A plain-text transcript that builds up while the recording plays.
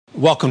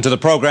Welcome to the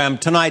program.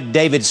 Tonight,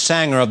 David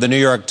Sanger of the New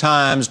York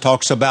Times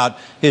talks about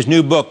his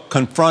new book,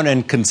 Confront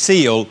and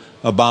Conceal: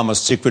 Obama's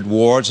Secret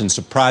Wars and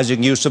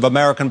Surprising Use of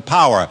American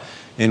Power,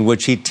 in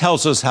which he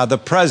tells us how the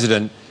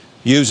president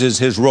uses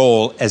his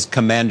role as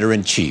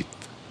commander-in-chief.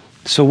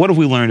 So what have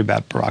we learned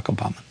about Barack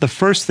Obama? The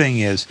first thing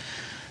is,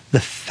 the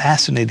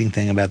fascinating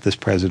thing about this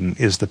president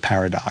is the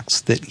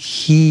paradox that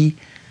he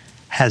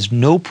has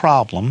no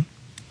problem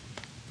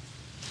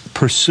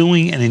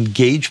pursuing an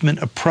engagement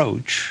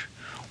approach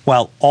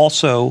while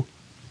also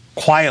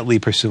quietly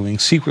pursuing,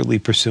 secretly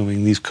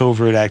pursuing these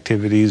covert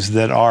activities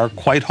that are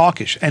quite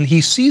hawkish. And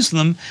he sees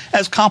them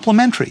as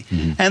complementary.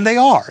 And they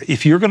are.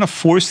 If you're going to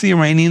force the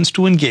Iranians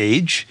to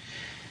engage,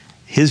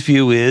 his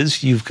view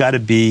is you've got to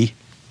be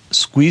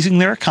squeezing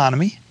their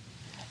economy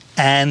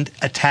and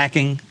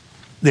attacking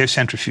their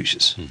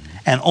centrifuges.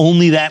 And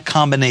only that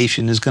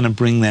combination is going to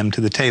bring them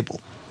to the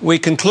table. We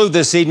conclude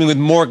this evening with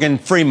Morgan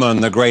Freeman,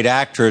 the great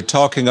actor,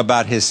 talking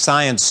about his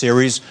science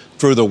series,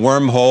 Through the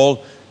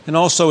Wormhole, and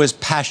also his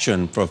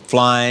passion for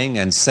flying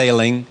and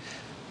sailing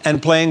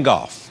and playing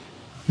golf.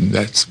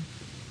 That's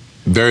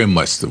very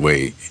much the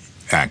way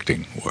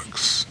acting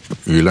works.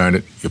 You learn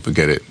it, you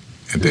forget it,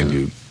 and then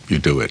you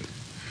do it.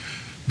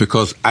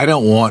 Because I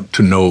don't want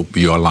to know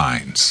your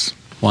lines.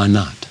 Why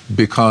not?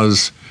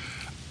 Because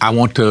I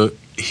want to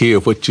hear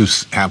what you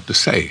have to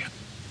say.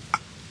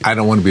 I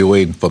don't want to be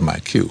waiting for my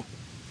cue.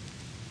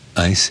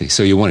 I see.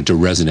 So you want it to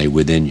resonate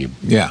within you.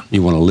 Yeah.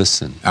 You want to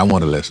listen. I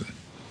want to listen.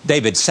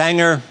 David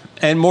Sanger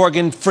and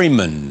Morgan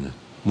Freeman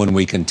when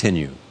we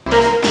continue. From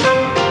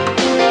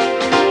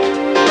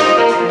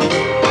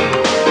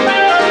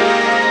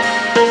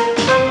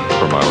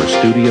our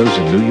studios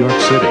in New York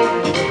City,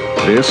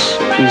 this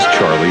is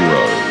Charlie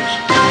Rose.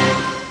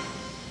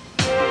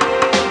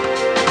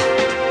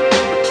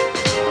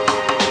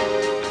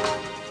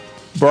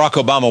 Barack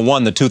Obama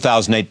won the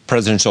 2008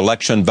 presidential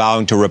election,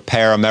 vowing to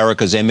repair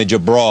America's image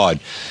abroad.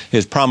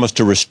 His promise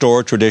to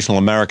restore traditional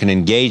American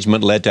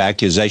engagement led to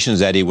accusations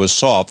that he was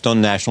soft on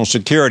national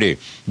security.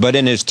 But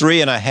in his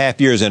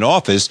 3.5 years in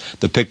office,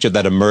 the picture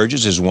that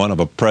emerges is one of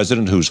a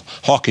president whose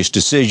hawkish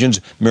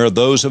decisions mirror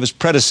those of his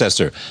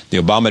predecessor. The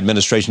Obama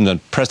administration's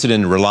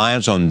unprecedented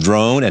reliance on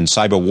drone and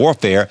cyber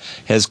warfare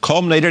has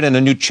culminated in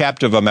a new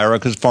chapter of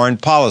America's foreign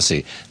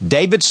policy.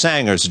 David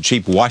Sanger is the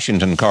chief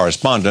Washington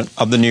correspondent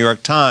of the New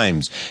York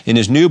Times. In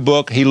his new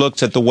book, he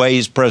looks at the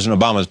ways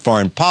President Obama's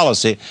foreign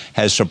policy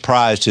has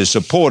surprised his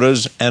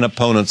supporters and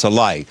opponents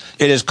alike.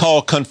 It is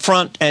called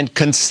Confront and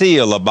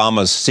Conceal: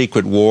 Obama's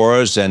Secret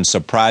Wars and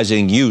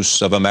Surprising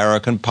Use of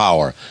American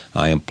Power.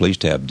 I am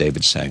pleased to have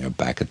David Sanger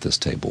back at this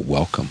table.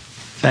 Welcome.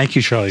 Thank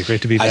you, Charlie.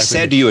 Great to be back. I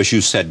said to you as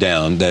you sat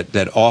down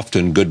that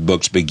often good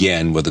books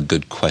begin with a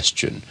good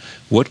question.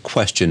 What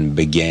question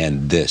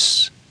began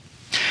this?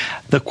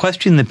 The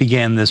question that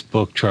began this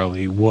book,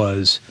 Charlie,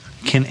 was,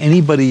 can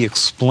anybody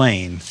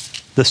explain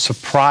the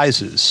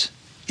surprises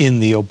in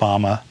the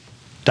Obama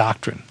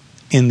doctrine,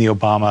 in the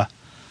Obama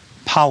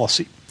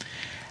policy?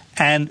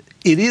 And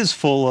it is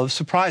full of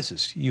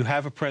surprises. You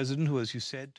have a president who, as you said,